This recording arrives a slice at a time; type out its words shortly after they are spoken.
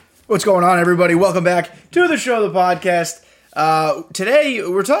What's going on, everybody? Welcome back to the show, the podcast. Today,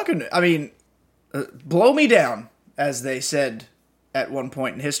 we're talking, blow me down, as they said at one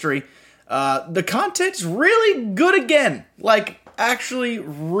point in history. The content's really good again. Actually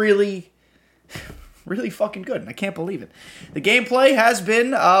really, really fucking good. And I can't believe it. The gameplay has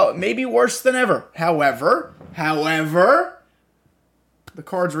been maybe worse than ever. However, the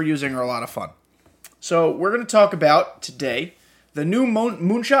cards we're using are a lot of fun. So we're going to talk about, today, the new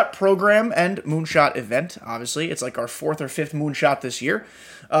Moonshot program and Moonshot event, obviously. It's like our 4th or 5th Moonshot this year.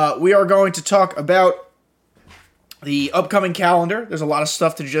 We are going to talk about the upcoming calendar. There's a lot of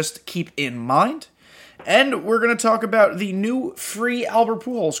stuff to just keep in mind. And we're going to talk about the new free Albert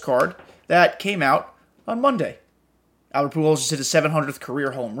Pujols card that came out on Monday. Albert Pujols just hit his 700th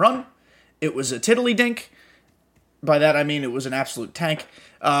career home run. It was a tiddly-dink. By that, I mean it was an absolute tank.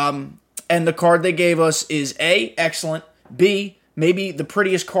 And the card they gave us is A, excellent, B, maybe the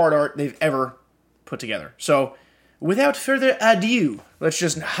prettiest card art they've ever put together. So, without further ado, let's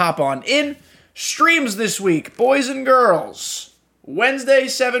just hop on in. Streams this week, boys and girls. Wednesday,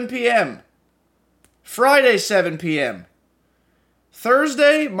 7 p.m. Friday, 7 p.m.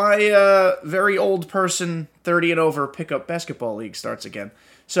 Thursday, my very old person, 30 and over, pickup basketball league starts again.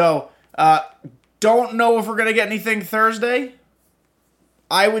 So, don't know if we're going to get anything Thursday.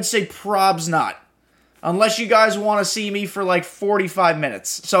 I would say probs not. Unless you guys want to see me for like 45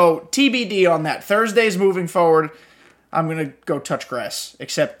 minutes. So, TBD on that. Thursdays moving forward, I'm going to go touch grass.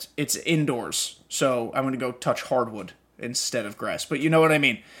 Except it's indoors. So, I'm going to go touch hardwood instead of grass. But you know what I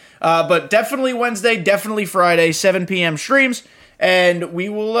mean. But definitely Wednesday, definitely Friday, 7 p.m. streams. And we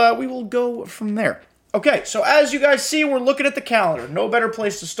will go from there. Okay, so as you guys see, we're looking at the calendar. No better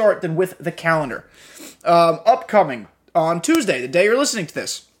place to start than with the calendar. Upcoming on Tuesday, the day you're listening to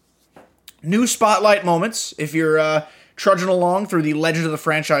this. New Spotlight Moments, if you're trudging along through the Legend of the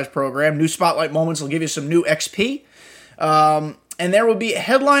Franchise program. New Spotlight Moments will give you some new XP. And there will be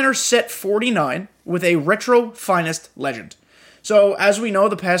Headliner Set 49 with a Retro Finest Legend. So, as we know,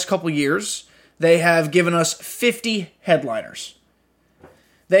 the past couple years, they have given us 50 headliners.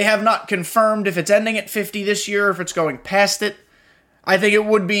 They have not confirmed if it's ending at 50 this year, if it's going past it. I think it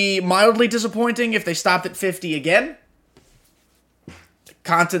would be mildly disappointing if they stopped at 50 again.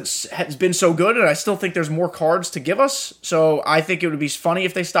 Content has been so good, and I still think there's more cards to give us, so I think it would be funny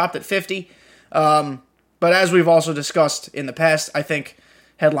if they stopped at 50. But as we've also discussed in the past, I think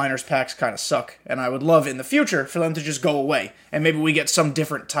Headliners packs kind of suck, and I would love in the future for them to just go away, and maybe we get some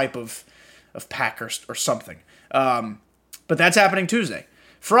different type of pack or something. But that's happening Tuesday.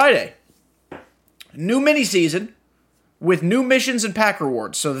 Friday, new mini-season with new missions and pack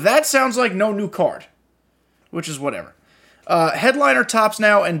rewards, so that sounds like no new card, which is whatever. Headliner tops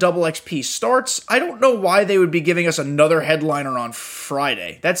now and double XP starts. I don't know why they would be giving us another headliner on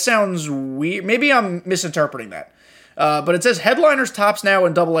Friday. That sounds weird. Maybe I'm misinterpreting that. But it says headliners tops now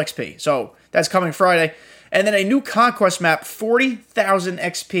and double XP. So that's coming Friday. And then a new conquest map, 40,000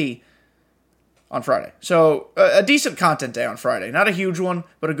 XP on Friday. So a decent content day on Friday. Not a huge one,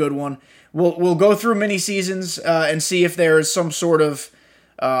 but a good one. We'll go through mini seasons and see if there is some sort of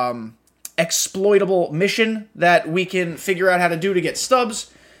exploitable mission that we can figure out how to do to get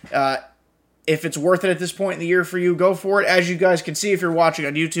stubs. If it's worth it at this point in the year for you, go for it. As you guys can see, if you're watching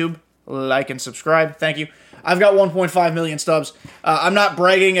on YouTube, like and subscribe. Thank you. I've got 1.5 million stubs. I'm not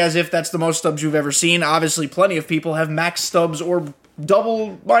bragging as if that's the most stubs you've ever seen. Obviously, plenty of people have max stubs or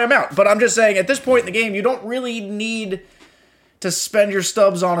double my amount. But I'm just saying, at this point in the game, you don't really need to spend your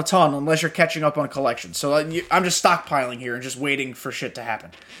stubs on a ton unless you're catching up on a collection. So I'm just stockpiling here and just waiting for shit to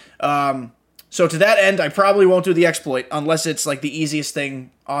happen. So to that end, I probably won't do the exploit unless it's like the easiest thing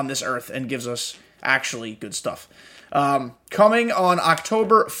on this earth and gives us actually good stuff. Coming on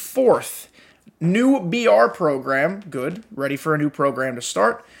October 4th, new BR program. Good. Ready for a new program to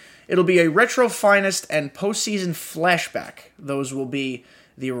start. It'll be a Retro Finest and Postseason Flashback. Those will be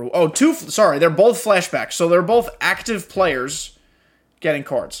they're both flashbacks. So they're both active players getting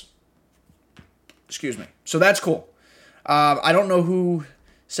cards. Excuse me. So that's cool. I don't know who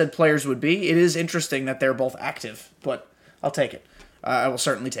said players would be. It is interesting that they're both active, but I'll take it. I will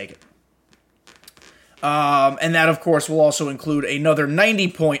certainly take it. And that, of course, will also include another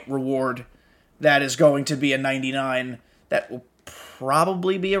 90-point reward that is going to be a 99 that will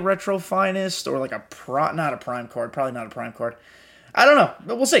probably be a Retro Finest or like not a Prime card. Probably not a Prime card. I don't know,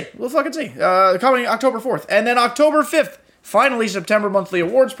 but we'll see. We'll fucking see. Coming October 4th. And then October 5th, finally, September monthly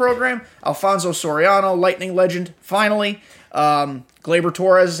awards program. Alfonso Soriano, Lightning Legend, finally. Gleyber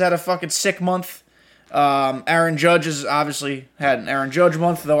Torres has had a fucking sick month. Aaron Judge has obviously had an Aaron Judge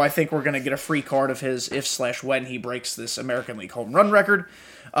month, though I think we're going to get a free card of his if/when he breaks this American League home run record.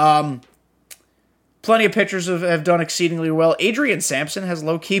 Plenty of pitchers have done exceedingly well. Adrian Sampson has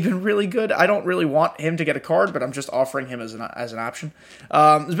low-key been really good. I don't really want him to get a card, but I'm just offering him as an option.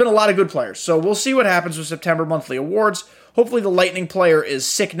 There's been a lot of good players, so we'll see what happens with September monthly awards. Hopefully the Lightning player is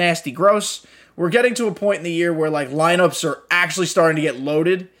sick, nasty, gross. We're getting to a point in the year where like lineups are actually starting to get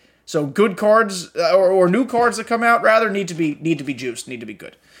loaded. So good cards or new cards that come out rather need to be juiced, need to be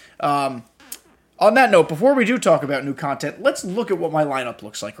good. On that note, before we do talk about new content, let's look at what my lineup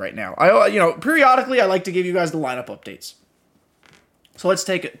looks like right now. Periodically I like to give you guys the lineup updates. So let's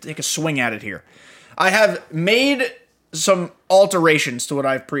take a swing at it here. I have made some alterations to what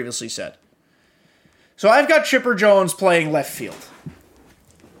I've previously said. So I've got Chipper Jones playing left field.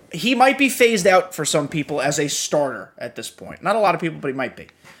 He might be phased out for some people as a starter at this point. Not a lot of people, but he might be.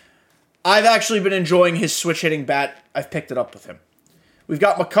 I've actually been enjoying his switch-hitting bat. I've picked it up with him. We've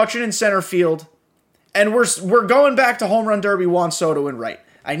got McCutchen in center field. And we're going back to home run derby Juan Soto in right.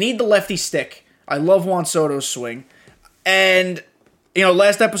 I need the lefty stick. I love Juan Soto's swing. And,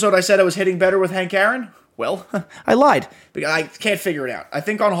 last episode I said I was hitting better with Hank Aaron. Well, I lied. I can't figure it out. I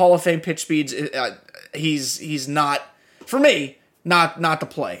think on Hall of Fame pitch speeds, he's not, for me, not the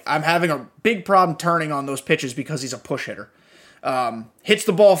play. I'm having a big problem turning on those pitches because he's a push hitter. Hits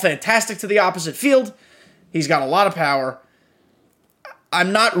the ball fantastic to the opposite field. He's got a lot of power.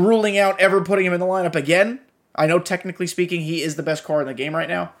 I'm not ruling out ever putting him in the lineup again. I know technically speaking he is the best card in the game right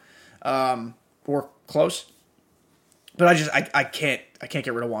now. Or close. But I can't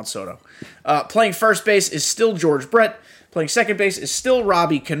get rid of Juan Soto. Playing first base is still George Brett. Playing second base is still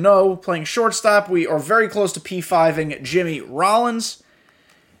Robbie Cano. Playing shortstop, we are very close to P5ing Jimmy Rollins.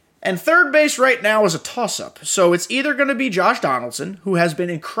 And third base right now is a toss-up. So it's either going to be Josh Donaldson, who has been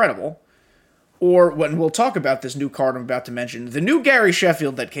incredible, or when we'll talk about this new card I'm about to mention, the new Gary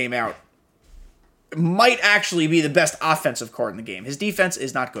Sheffield that came out might actually be the best offensive card in the game. His defense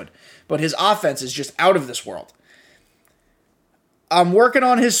is not good, but his offense is just out of this world. I'm working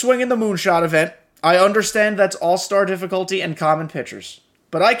on his swing in the Moonshot event. I understand that's all-star difficulty and common pitchers,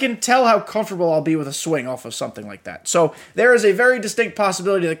 but I can tell how comfortable I'll be with a swing off of something like that. So there is a very distinct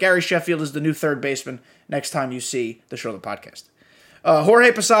possibility that Gary Sheffield is the new third baseman next time you see the show, the podcast.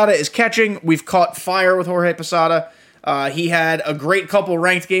 Jorge Posada is catching. We've caught fire with Jorge Posada. He had a great couple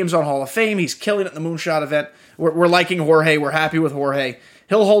ranked games on Hall of Fame. He's killing it in the Moonshot event. We're liking Jorge. We're happy with Jorge.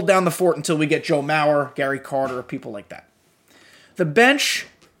 He'll hold down the fort until we get Joe Mauer, Gary Carter, people like that. The bench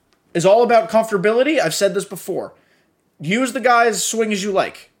is all about comfortability. I've said this before. Use the guys' swing as you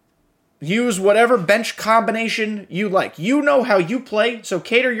like. Use whatever bench combination you like. You know how you play, so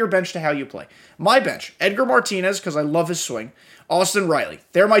cater your bench to how you play. My bench, Edgar Martinez, because I love his swing. Austin Riley.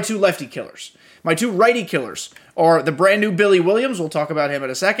 They're my two lefty killers. My two righty killers are the brand new Billy Williams. We'll talk about him in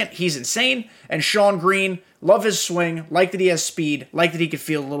a second. He's insane. And Sean Green. Love his swing. Like that he has speed. Like that he can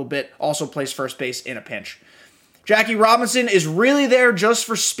feel a little bit. Also plays first base in a pinch. Jackie Robinson is really there just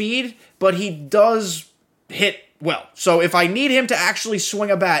for speed, but he does hit well. So if I need him to actually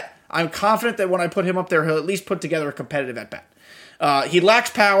swing a bat, I'm confident that when I put him up there, he'll at least put together a competitive at-bat. He lacks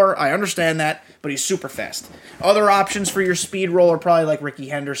power, I understand that, but he's super fast. Other options for your speed roll are probably like Ricky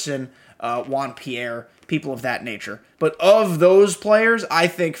Henderson, Juan Pierre, people of that nature. But of those players, I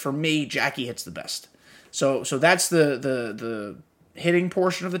think for me, Jackie hits the best. So that's the hitting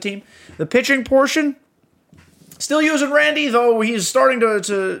portion of the team. The pitching portion, still using Randy, though he's starting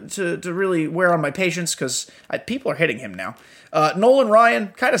to really wear on my patience because people are hitting him now. Nolan Ryan,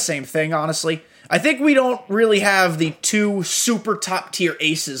 kind of same thing, honestly. I think we don't really have the two super top-tier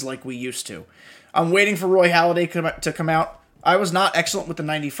aces like we used to. I'm waiting for Roy Halladay to come out. I was not excellent with the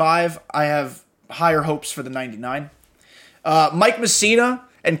 95. I have higher hopes for the 99. Mike Messina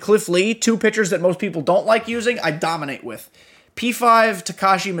and Cliff Lee, two pitchers that most people don't like using, I dominate with. P5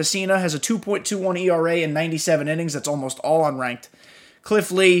 Takashi Messina has a 2.21 ERA in 97 innings. That's almost all unranked. Cliff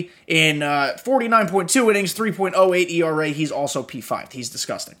Lee in 49.2 innings, 3.08 ERA. He's also P5. He's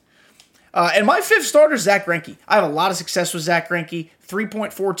disgusting. And my fifth starter is Zach Greinke. I have a lot of success with Zach Greinke.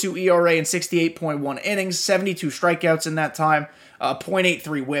 3.42 ERA in 68.1 innings, 72 strikeouts in that time,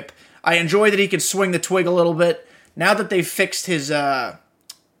 .83 whip. I enjoy that he can swing the twig a little bit. Now that they've fixed his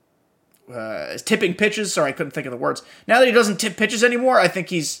tipping pitches, sorry, I couldn't think of the words. Now that he doesn't tip pitches anymore, I think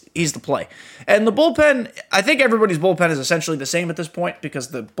he's the play. And the bullpen, I think everybody's bullpen is essentially the same at this point because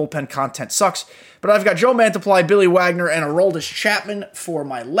the bullpen content sucks. But I've got Joe Mantiply, Billy Wagner, and Aroldis Chapman for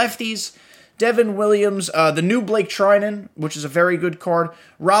my lefties. Devin Williams, the new Blake Trinan, which is a very good card.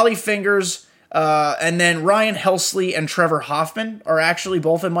 Raleigh Fingers, and then Ryan Helsley and Trevor Hoffman are actually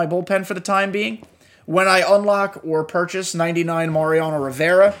both in my bullpen for the time being. When I unlock or purchase 99 Mariano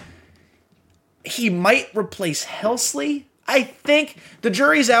Rivera, he might replace Helsley. I think the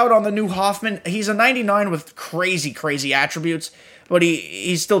jury's out on the new Hoffman. He's a 99 with crazy, crazy attributes, but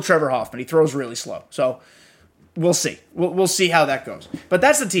he's still Trevor Hoffman. He throws really slow. So we'll see. We'll see how that goes. But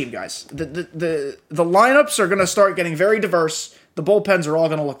that's the team, guys. The lineups are going to start getting very diverse. The bullpens are all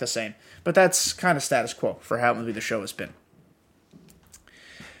going to look the same. But that's kind of status quo for how MLB The Show has been.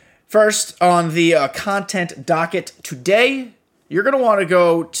 First, on the content docket today, you're going to want to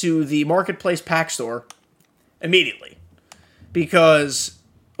go to the Marketplace Pack Store immediately. Because,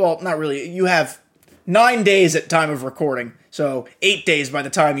 well, not really. You have 9 days at time of recording, so 8 days by the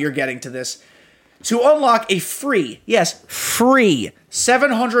time you're getting to this, to unlock a free, yes, free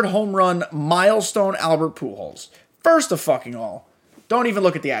 700 home run milestone Albert Pujols. First of fucking all, don't even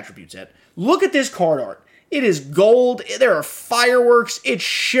look at the attributes yet. Look at this card art. It is gold. There are fireworks. It's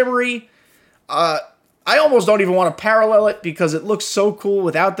shimmery. I almost don't even want to parallel it because it looks so cool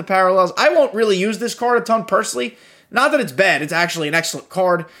without the parallels. I won't really use this card a ton personally. Not that it's bad. It's actually an excellent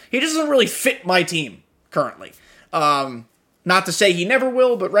card. He just doesn't really fit my team currently. Not to say he never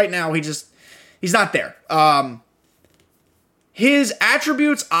will, but right now he's not there. His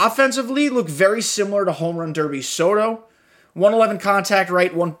attributes offensively look very similar to Home Run Derby Soto. 111 contact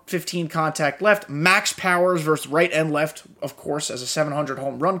right, 115 contact left. Max powers versus right and left, of course, as a 700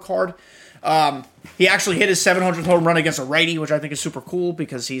 home run card. He actually hit his 700th home run against a righty, which I think is super cool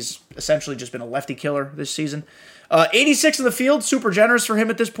because he's essentially just been a lefty killer this season. 86 in the field, super generous for him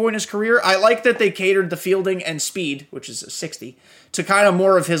at this point in his career. I like that they catered the fielding and speed, which is a 60, to kind of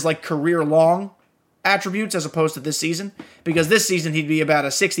more of his like career-long attributes as opposed to this season, because this season he'd be about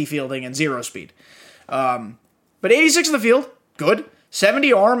a 60 fielding and 0 speed. But 86 in the field, good.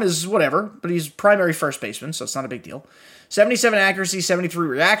 70 arm is whatever, but he's primary first baseman, so it's not a big deal. 77 accuracy, 73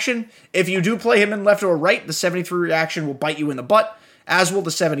 reaction. If you do play him in left or right, the 73 reaction will bite you in the butt, as will the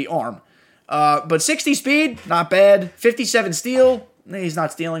 70 arm. But 60 speed, not bad. 57 steal, he's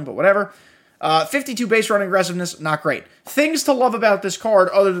not stealing, but whatever. 52 base running aggressiveness, not great. Things to love about this card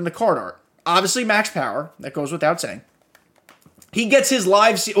other than the card art. Obviously max power, that goes without saying. He gets his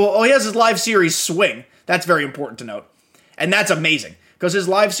he has his live series swing. That's very important to note. And that's amazing, because his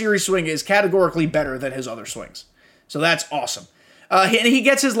live series swing is categorically better than his other swings. So that's awesome. And he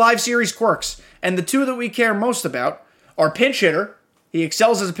gets his live series quirks. And the two that we care most about are pinch hitter. He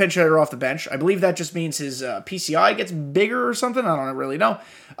excels as a pinch hitter off the bench. I believe that just means his PCI gets bigger or something. I don't really know.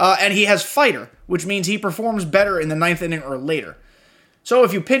 And he has fighter, which means he performs better in the 9th inning or later. So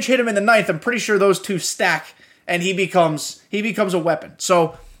if you pinch hit him in the 9th, I'm pretty sure those two stack, and he becomes a weapon.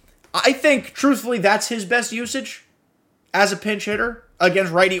 So I think, truthfully, that's his best usage as a pinch hitter.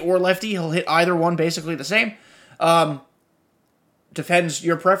 Against righty or lefty, he'll hit either one basically the same. Depends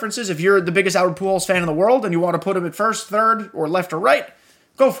your preferences. If you're the biggest Albert Pujols fan in the world and you want to put him at first, third, or left or right,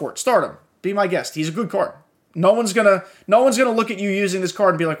 go for it. Start him. Be my guest. He's a good card. No one's gonna look at you using this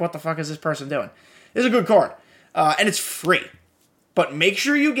card and be like, "What the fuck is this person doing?" It's a good card, and it's free. But make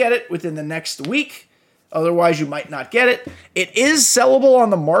sure you get it within the next week. Otherwise, you might not get it. It is sellable on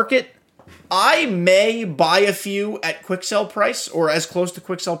the market. I may buy a few at quick sell price or as close to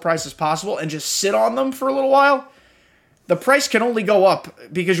quick sell price as possible and just sit on them for a little while. The price can only go up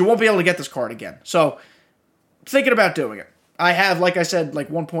because you won't be able to get this card again. So, thinking about doing it. I have, like I said, like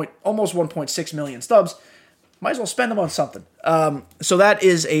almost 1.6 million stubs. Might as well spend them on something. So that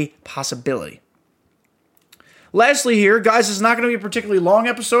is a possibility. Lastly here, guys, this is not going to be a particularly long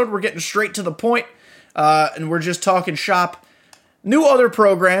episode. We're getting straight to the point, and we're just talking shop. New other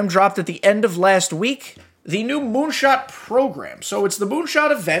program dropped at the end of last week. The new Moonshot program. So it's the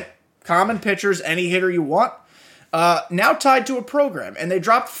Moonshot event. Common pitchers, any hitter you want. Now tied to a program. And they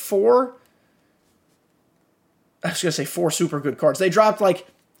dropped four super good cards. They dropped like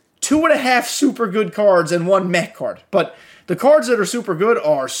 2.5 super good cards and 1 meh card. But the cards that are super good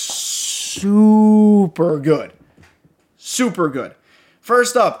are super good. Super good.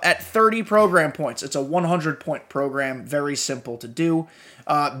 First up, at 30 program points, it's a 100-point program. Very simple to do.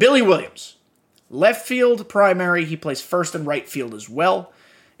 Billy Williams. Left field primary. He plays first and right field as well.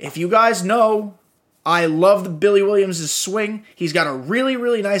 If you guys know, I love the Billy Williams' swing. He's got a really,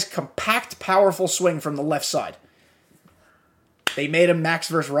 really nice, compact, powerful swing from the left side. They made him max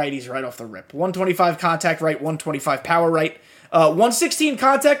versus righties right off the rip. 125 contact right, 125 power right. 116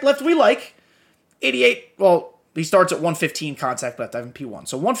 contact left we like. 88, well, he starts at 115 contact left. I have him P1.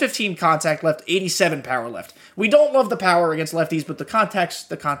 So 115 contact left, 87 power left. We don't love the power against lefties, but the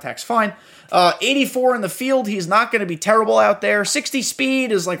contact's fine. 84 in the field. He's not going to be terrible out there. 60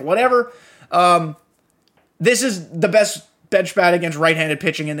 speed is like whatever. This is the best bench bat against right-handed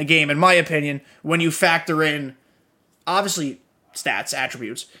pitching in the game, in my opinion, when you factor in, obviously, stats,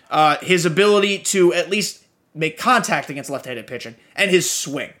 attributes. His ability to at least make contact against left-handed pitching, and his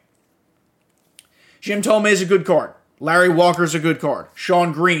swing. Jim Thome is a good card. Larry Walker is a good card.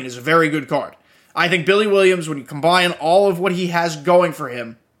 Sean Green is a very good card. I think Billy Williams, when you combine all of what he has going for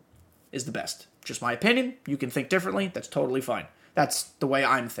him, is the best. Just my opinion. You can think differently. That's totally fine. That's the way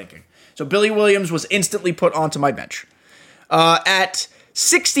I'm thinking. So Billy Williams was instantly put onto my bench. At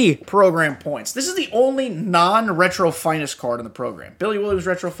 60 program points. This is the only non-retro finest card in the program. Billy Williams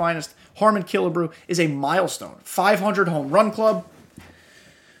retro finest. Harmon Killebrew is a milestone. 500 home run club.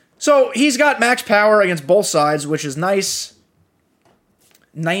 So he's got max power against both sides, which is nice.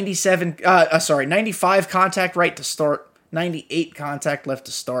 95 contact right to start. 98 contact left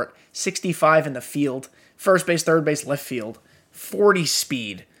to start. 65 in the field. First base, third base, left field. 40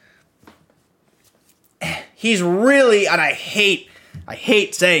 speed. He's really, and I hate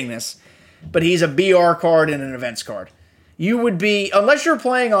saying this, but he's a BR card and an events card. You would be, unless you're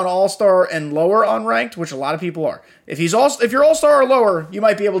playing on All-Star and lower unranked, which a lot of people are. If you're All-Star or lower, you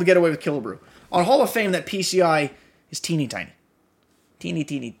might be able to get away with Killebrew. On Hall of Fame, that PCI is teeny tiny. Teeny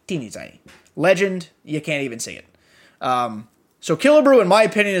tiny. Legend, you can't even see it. So Killebrew, in my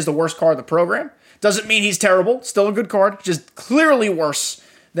opinion, is the worst card in the program. Doesn't mean he's terrible. Still a good card. Just clearly worse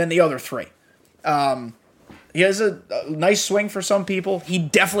than the other three. He has a nice swing for some people. He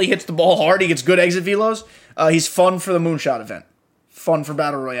definitely hits the ball hard. He gets good exit velos. He's fun for the Moonshot event. Fun for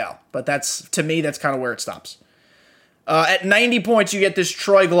Battle Royale. But to me, that's kind of where it stops. At 90 points, you get this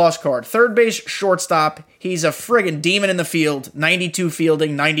Troy Gloss card. Third base, shortstop. He's a friggin' demon in the field. 92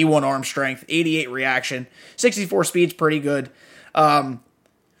 fielding, 91 arm strength, 88 reaction, 64 speed's pretty good.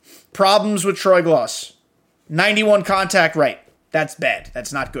 Problems with Troy Gloss. 91 contact right. That's bad.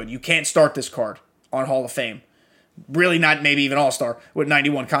 That's not good. You can't start this card on Hall of Fame. Really not maybe even All-Star with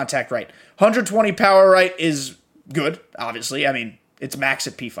 91 contact right. 120 power right is good, obviously. I mean, it's max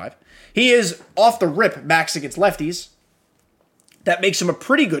at P5. He is off the rip max against lefties. That makes him a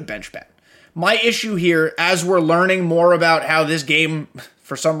pretty good bench bat. My issue here, as we're learning more about how this game,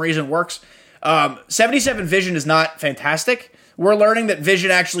 for some reason, works, 77 vision is not fantastic. We're learning that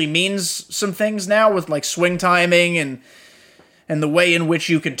vision actually means some things now with like swing timing and the way in which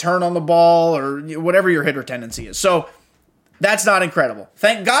you can turn on the ball or whatever your hitter tendency is. So that's not incredible.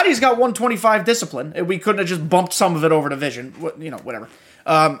 Thank God he's got 125 discipline. We couldn't have just bumped some of it over to vision. Whatever.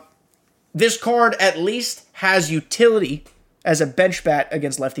 This card at least has utility as a bench bat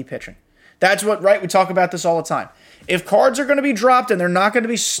against lefty pitching. That's what, right? We talk about this all the time. If cards are going to be dropped and they're not going to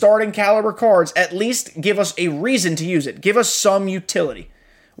be starting caliber cards, at least give us a reason to use it. Give us some utility.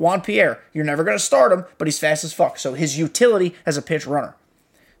 Juan Pierre, you're never going to start him, but he's fast as fuck. So his utility as a pitch runner.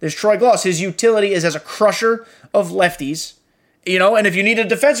 There's Troy Gloss. His utility is as a crusher of lefties. And if you need a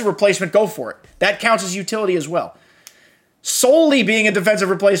defensive replacement, go for it. That counts as utility as well. Solely being a defensive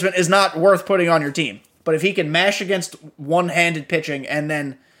replacement is not worth putting on your team. But if he can mash against one-handed pitching and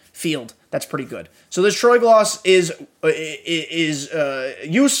then field, that's pretty good. So this Troy Gloss is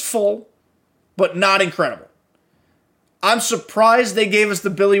useful, but not incredible. I'm surprised they gave us the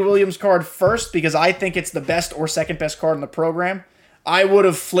Billy Williams card first because I think it's the best or second best card in the program. I would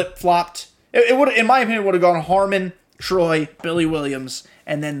have flip-flopped. It would, in my opinion, would have gone Harmon, Troy, Billy Williams,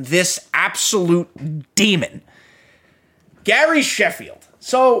 and then this absolute demon, Gary Sheffield.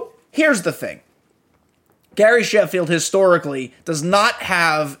 So here's the thing. Gary Sheffield historically does not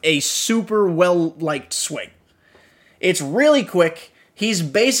have a super well-liked swing. It's really quick. He's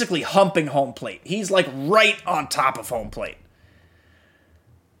basically humping home plate. He's like right on top of home plate.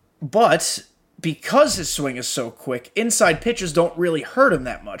 But because his swing is so quick, inside pitches don't really hurt him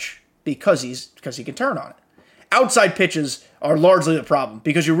that much because he can turn on it. Outside pitches are largely the problem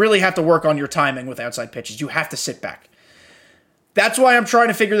because you really have to work on your timing with outside pitches. You have to sit back. That's why I'm trying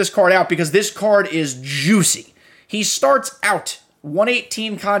to figure this card out because this card is juicy. He starts out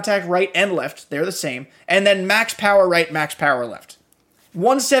 118 contact right and left. They're the same. And then max power right, max power left.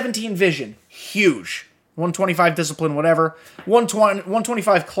 117 vision, huge. 125 discipline, whatever.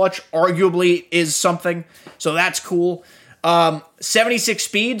 125 clutch arguably is something, so that's cool. 76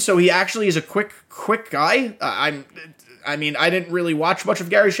 speed, so he actually is a quick guy. I didn't really watch much of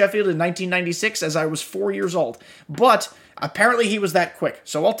Gary Sheffield in 1996 as I was 4 years old, but apparently he was that quick,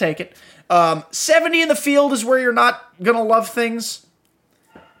 so I'll take it. 70 in the field is where you're not going to love things.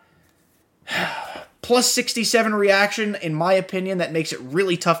 Plus 67 reaction, in my opinion, that makes it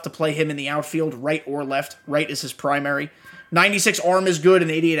really tough to play him in the outfield, right or left. Right is his primary. 96 arm is good and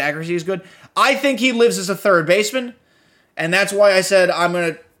 88 accuracy is good. I think he lives as a third baseman, and that's why I said I'm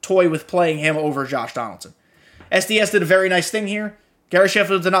going to toy with playing him over Josh Donaldson. SDS did a very nice thing here. Gary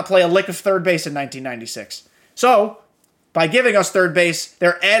Sheffield did not play a lick of third base in 1996. So, by giving us third base,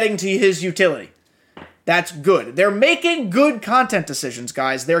 they're adding to his utility. That's good. They're making good content decisions,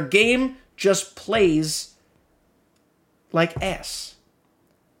 guys. Their game just plays like ass.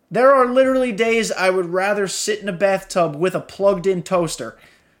 There are literally days I would rather sit in a bathtub with a plugged-in toaster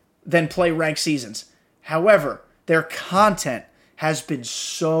than play ranked seasons. However, their content has been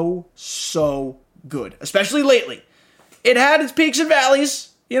so good, especially lately. It had its peaks and valleys,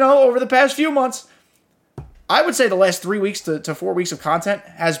 over the past few months. I would say the last 3 weeks to 4 weeks of content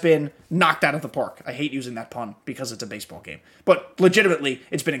has been knocked out of the park. I hate using that pun because it's a baseball game. But legitimately,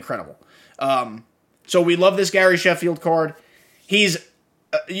 it's been incredible. So we love this Gary Sheffield card. He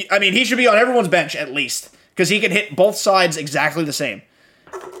should be on everyone's bench at least, because he can hit both sides exactly the same.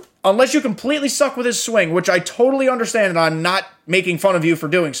 Unless you completely suck with his swing, which I totally understand, and I'm not making fun of you for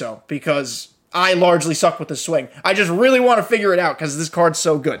doing so, because I largely suck with his swing. I just really want to figure it out, because this card's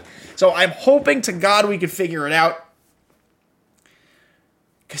so good. So I'm hoping to God we can figure it out,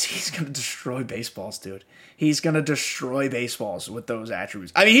 because he's going to destroy baseballs, dude. He's going to destroy baseballs with those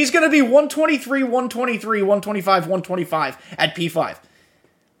attributes. I mean, he's going to be 123, 123, 125, 125 at P5.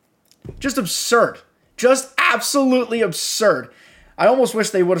 Just absurd. Just absolutely absurd. I almost wish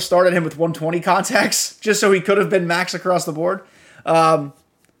they would have started him with 120 contacts, just so he could have been max across the board. But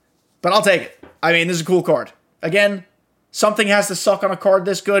I'll take it. I mean, this is a cool card. Again, something has to suck on a card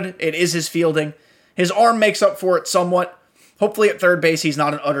this good. It is his fielding. His arm makes up for it somewhat. Hopefully at third base, he's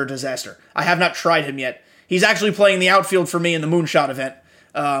not an utter disaster. I have not tried him yet. He's actually playing the outfield for me in the Moonshot event,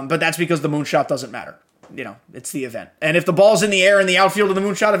 but that's because the Moonshot doesn't matter. It's the event. And if the ball's in the air in the outfield of the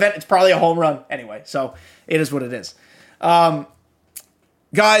Moonshot event, it's probably a home run anyway. So it is what it is.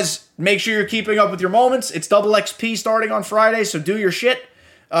 Guys, make sure you're keeping up with your moments. It's double XP starting on Friday, so do your shit.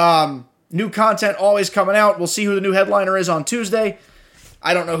 New content always coming out. We'll see who the new headliner is on Tuesday.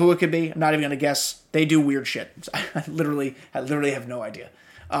 I don't know who it could be. I'm not even going to guess. They do weird shit. I literally have no idea.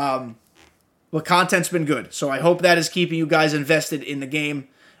 But content's been good, so I hope that is keeping you guys invested in the game.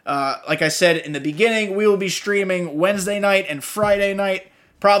 Like I said in the beginning, we will be streaming Wednesday night and Friday night.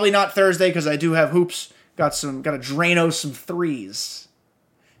 Probably not Thursday, because I do have hoops. Got to Drano some threes.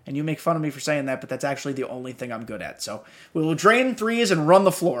 And you make fun of me for saying that, but that's actually the only thing I'm good at. So we will drain threes and run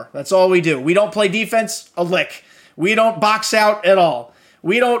the floor. That's all we do. We don't play defense a lick. We don't box out at all.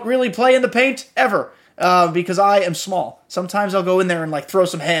 We don't really play in the paint ever, because I am small. Sometimes I'll go in there and throw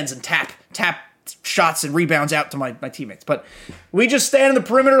some hands and tap shots and rebounds out to my teammates. But we just stand in the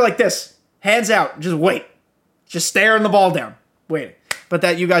perimeter like this, hands out, just wait. Just staring the ball down, waiting. But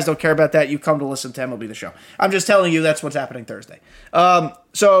that you guys don't care about that. You come to listen to MLB The Show. I'm just telling you that's what's happening Thursday.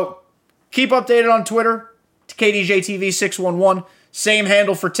 So keep updated on Twitter, KDJTV611. Same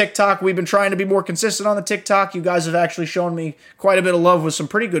handle for TikTok. We've been trying to be more consistent on the TikTok. You guys have actually shown me quite a bit of love with some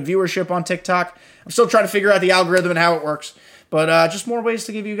pretty good viewership on TikTok. I'm still trying to figure out the algorithm and how it works. But just more ways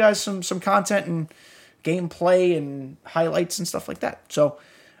to give you guys some content and gameplay and highlights and stuff like that. So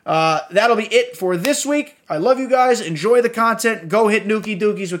that'll be it for this week. I love you guys. Enjoy the content. Go hit Nookie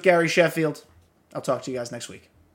Dookies with Gary Sheffield. I'll talk to you guys next week.